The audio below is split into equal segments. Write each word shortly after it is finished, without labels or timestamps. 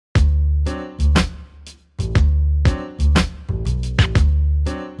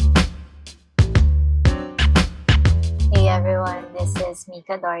is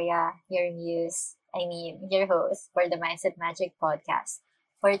Mika Doria, your host for the Mindset Magic podcast.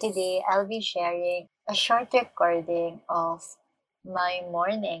 For today, I'll be sharing a short recording of my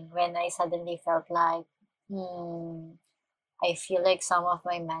morning when I suddenly felt like, hmm, I feel like some of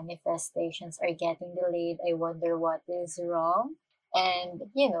my manifestations are getting delayed. I wonder what is wrong. And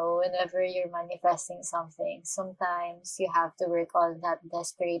whenever you're manifesting something, sometimes you have to work on that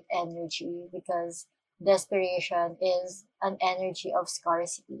desperate energy because desperation is an energy of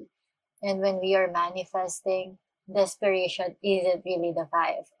scarcity. And when we are manifesting, desperation isn't really the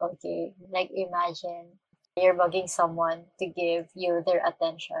vibe, okay? Like imagine you're bugging someone to give you their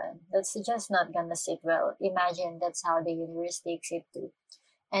attention. That's just not gonna sit well. Imagine that's how the universe takes it too.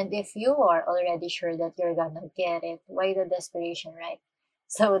 And if you are already sure that you're gonna get it, why the desperation, right?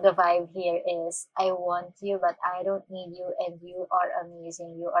 So the vibe here is I want you, but I don't need you, and you are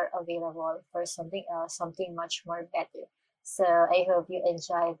amazing. You are available for something else, something much more better. So I hope you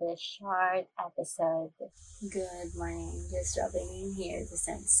enjoy this short episode. Good morning. Just dropping in here to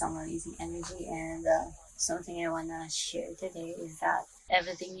send some amazing energy. And something I want to share today is that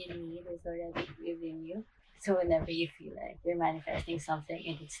everything you need is already within you. So whenever you feel like you're manifesting something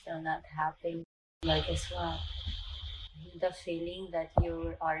and it's still not happening, like as well, the feeling that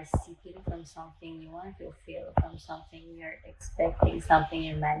you are seeking from something you want to feel from something you're expecting, something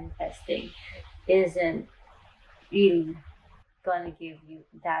you're manifesting, isn't really gonna give you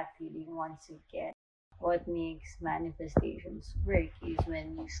that feeling once you get. What makes manifestations work is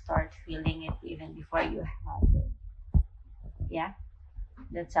when you start feeling it even before you have it. Yeah,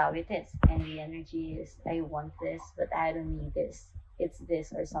 that's how it is. And the energy is I want this, but I don't need this. It's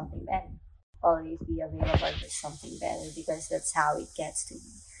this or something better. Always be available for something better because that's how it gets to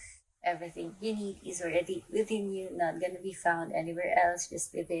you. Everything you need is already within you, not gonna be found anywhere else,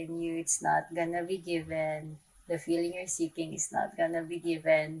 just within you. It's not gonna be given. The feeling you're seeking is not gonna be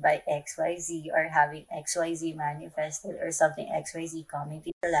given by XYZ or having XYZ manifested or something XYZ coming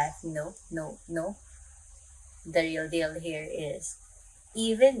to your life. No, no, no. The real deal here is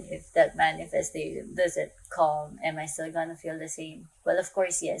even if that manifestation doesn't come, am I still gonna feel the same? Well, of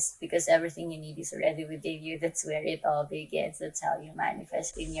course, yes, because everything you need is already within you. That's where it all begins. That's how you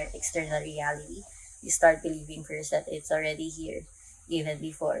manifest in your external reality. You start believing first that it's already here, even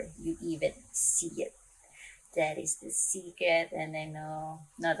before you even see it. That is the secret, and I know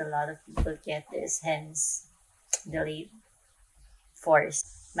not a lot of people get this, hence delayed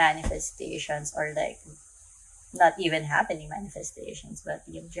forced manifestations or like not even happening manifestations, but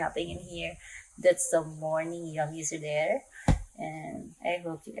you dropping in here. That's the morning yummies are there. And I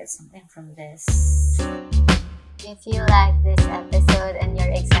hope you get something from this. If you like this episode and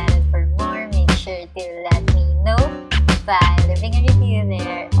you're excited for more, make sure to let me know by leaving a review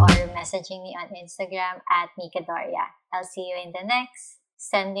there or messaging me on Instagram at Mika Doria. I'll see you in the next.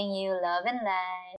 Sending you love and light.